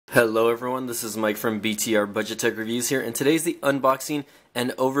Hello everyone, this is Mike from BTR Budget Tech Reviews here, and today's the unboxing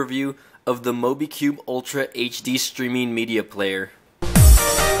and overview of the Mobiecube Ultra HD Streaming Media Player.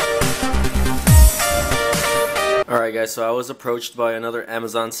 Alright guys, so I was approached by another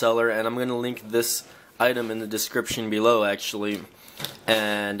Amazon seller, and I'm going to link this item in the description below actually.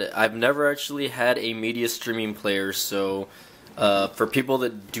 And I've never actually had a media streaming player, so for people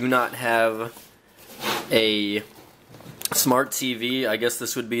that do not have a smart TV, I guess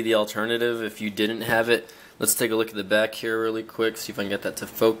this would be the alternative if you didn't have it. Let's take a look at the back here really quick, see if I can get that to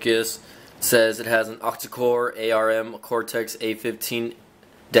focus. It says it has an octa-core ARM Cortex A15-7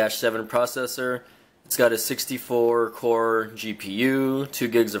 processor. It's got a 64-core GPU, 2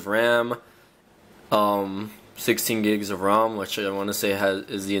 gigs of RAM, 16 gigs of ROM, which I want to say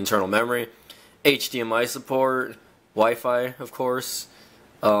is the internal memory, HDMI support, Wi-Fi, of course,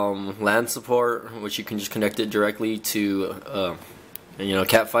 LAN support, which you can just connect it directly to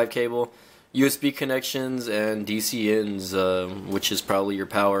Cat 5 cable, USB connections, and DC-ins, which is probably your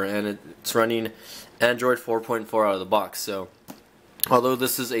power, and it's running Android 4.4 out of the box. So although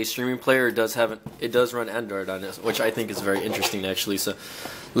this is a streaming player, it does run Android on it, which I think is very interesting actually. So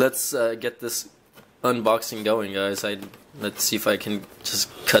let's get this unboxing going, guys. Let's see if I can just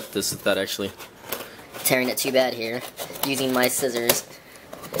cut this without actually tearing it too bad here, using my scissors.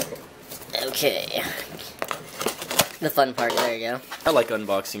 Okay. The fun part, there you go. I like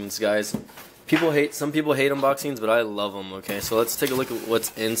unboxings, guys. Some people hate unboxings, but I love them. Okay, so let's take a look at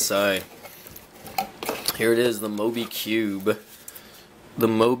what's inside. Here it is, the Mobiecube. The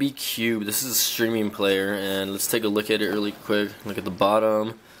Mobiecube. This is a streaming player, and let's take a look at it really quick. Look at the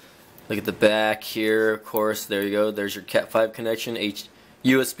bottom. Look at the back here. Of course, there you go. There's your Cat 5 connection,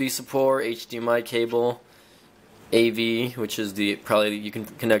 USB support, HDMI cable, AV, which is probably you can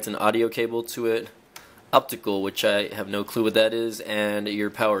connect an audio cable to it, optical, which I have no clue what that is, and your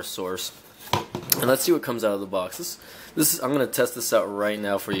power source. And let's see what comes out of the box. I'm gonna test this out right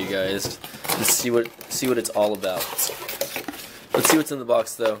now for you guys to see what it's all about. Let's see what's in the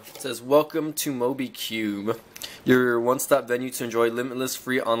box though. It says, "Welcome to Mobiecube, your one-stop venue to enjoy limitless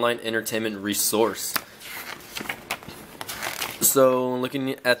free online entertainment resource." So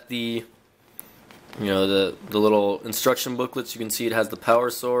looking at the little instruction booklets, you can see it has the power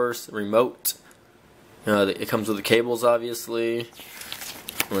source, remote. It comes with the cables, obviously.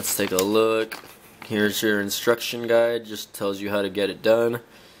 Let's take a look. Here's your instruction guide. Just tells you how to get it done.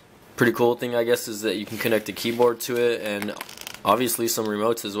 Pretty cool thing, I guess, is that you can connect a keyboard to it, and obviously some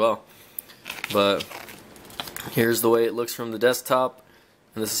remotes as well. But here's the way it looks from the desktop,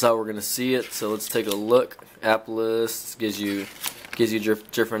 and this is how we're gonna see it. So let's take a look. App list gives you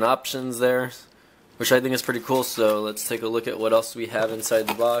different options there, which I think is pretty cool. So let's take a look at what else we have inside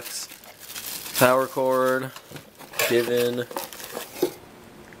the box. Power cord given.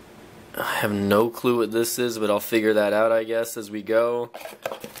 I have no clue what this is, but I'll figure that out, I guess, as we go.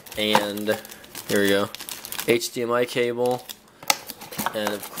 And here we go. HDMI cable, and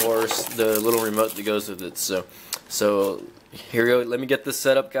of course the little remote that goes with it. So here we go. Let me get this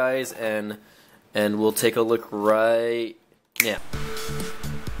set up, guys, and we'll take a look right now.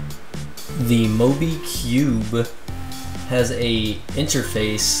 The Mobiecube has a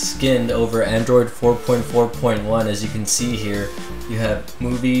interface skinned over Android 4.4.1. As you can see here, you have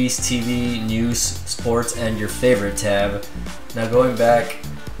movies, TV, news, sports, and your favorite tab. Now going back,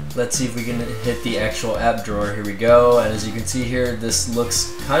 let's see if we can hit the actual app drawer. Here we go, and as you can see here, this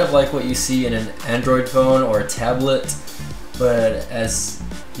looks kind of like what you see in an Android phone or a tablet, but as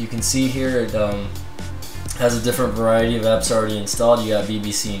you can see here, it has a different variety of apps already installed. You got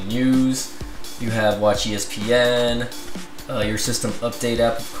BBC News, you have Watch ESPN, your system update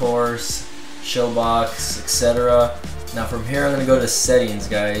app, of course, Showbox, etc. Now from here I'm going to go to settings,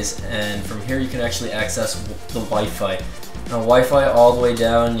 guys, and from here you can actually access the Wi-Fi. Now Wi-Fi all the way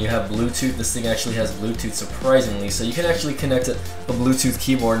down, you have Bluetooth. This thing actually has Bluetooth, surprisingly, so you can actually connect a Bluetooth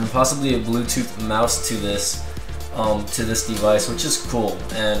keyboard and possibly a Bluetooth mouse to this device, which is cool.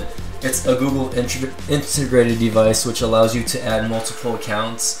 And it's a Google integrated device, which allows you to add multiple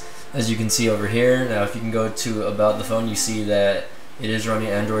accounts, as you can see over here. Now if you can go to about the phone, you see that it is running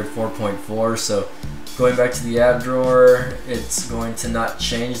Android 4.4. So going back to the app drawer, it's going to not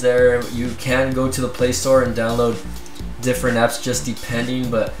change there. You can go to the Play Store and download different apps just depending,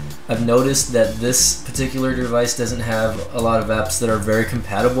 but I've noticed that this particular device doesn't have a lot of apps that are very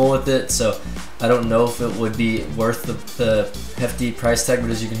compatible with it, so I don't know if it would be worth the hefty price tag.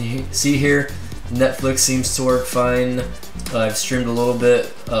 But as you can see here, Netflix seems to work fine. I've streamed a little bit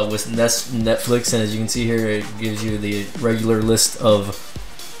with Netflix, and as you can see here, it gives you the regular list of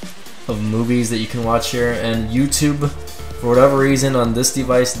movies that you can watch here. And YouTube For whatever reason on this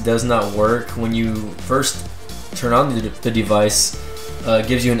device it does not work. When you first turn on the device, it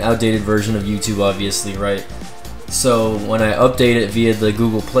gives you an outdated version of YouTube, obviously, right? So when I update it via the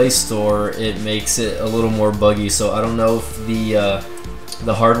Google Play Store, it makes it a little more buggy. So I don't know if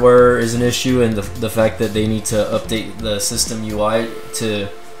the hardware is an issue and the fact that they need to update the system UI to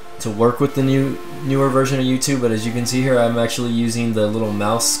work with the newer version of YouTube. But as you can see here, I'm actually using the little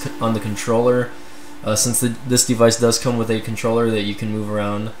mouse on the controller, since this device does come with a controller that you can move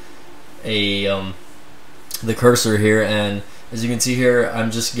around the cursor here. And as you can see here, I'm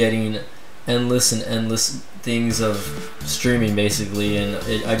just getting endless and endless things of streaming basically, and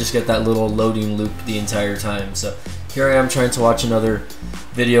I just get that little loading loop the entire time. So here I am trying to watch another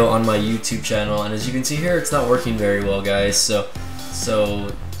video on my YouTube channel, and as you can see here, it's not working very well, guys. So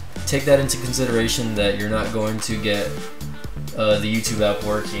take that into consideration, that you're not going to get the YouTube app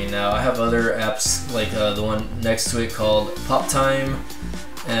working. Now I have other apps like the one next to it called Pop Time,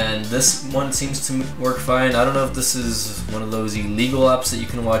 and this one seems to work fine. I don't know if this is one of those illegal apps that you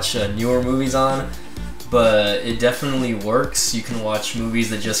can watch newer movies on, but it definitely works. You can watch movies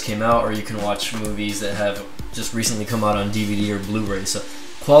that just came out, or you can watch movies that have just recently come out on DVD or Blu-ray. So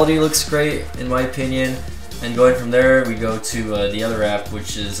quality looks great in my opinion. And going from there, we go to the other app,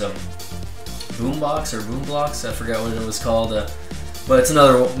 which is Boombox or Boomblocks. I forgot what it was called, but it's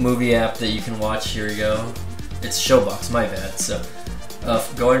another movie app that you can watch. Here we go. It's Showbox, my bad. So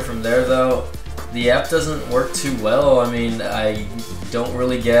going from there though, the app doesn't work too well. I mean, I don't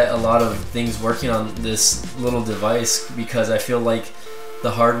really get a lot of things working on this little device because I feel like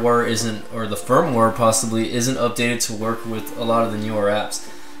the hardware isn't, or the firmware possibly isn't updated to work with a lot of the newer apps.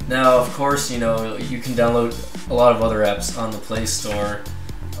 Now, of course, you know, you can download a lot of other apps on the Play Store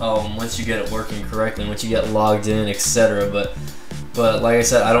once you get it working correctly, once you get logged in, etc. But like I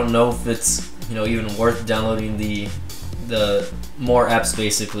said, I don't know if it's, you know, even worth downloading the more apps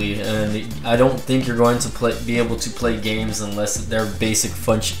basically, and I don't think you're going to be able to play games unless they're basic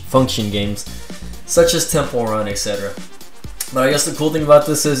function games such as Temple Run, etc. But I guess the cool thing about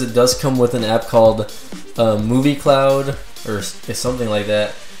this is it does come with an app called Movie Cloud or something like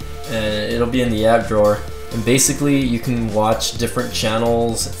that, and it'll be in the app drawer, and basically you can watch different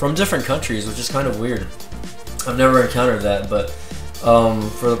channels from different countries, which is kind of weird. I've never encountered that, but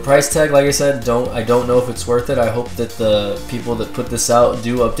for the price tag, like I said, I don't know if it's worth it. I hope that the people that put this out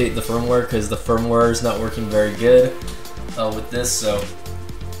do update the firmware, because the firmware is not working very good with this. So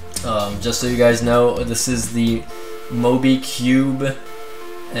just so you guys know, this is the Mobiecube,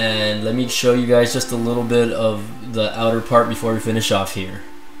 and let me show you guys just a little bit of the outer part before we finish off here.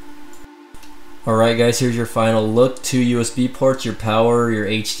 Alright guys, here's your final look. 2 USB ports, your power, your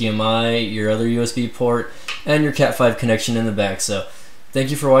HDMI, your other USB port, and your Cat 5 connection in the back. So thank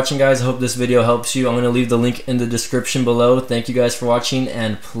you for watching, guys. I hope this video helps you. I'm going to leave the link in the description below. Thank you guys for watching,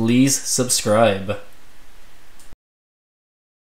 and please subscribe.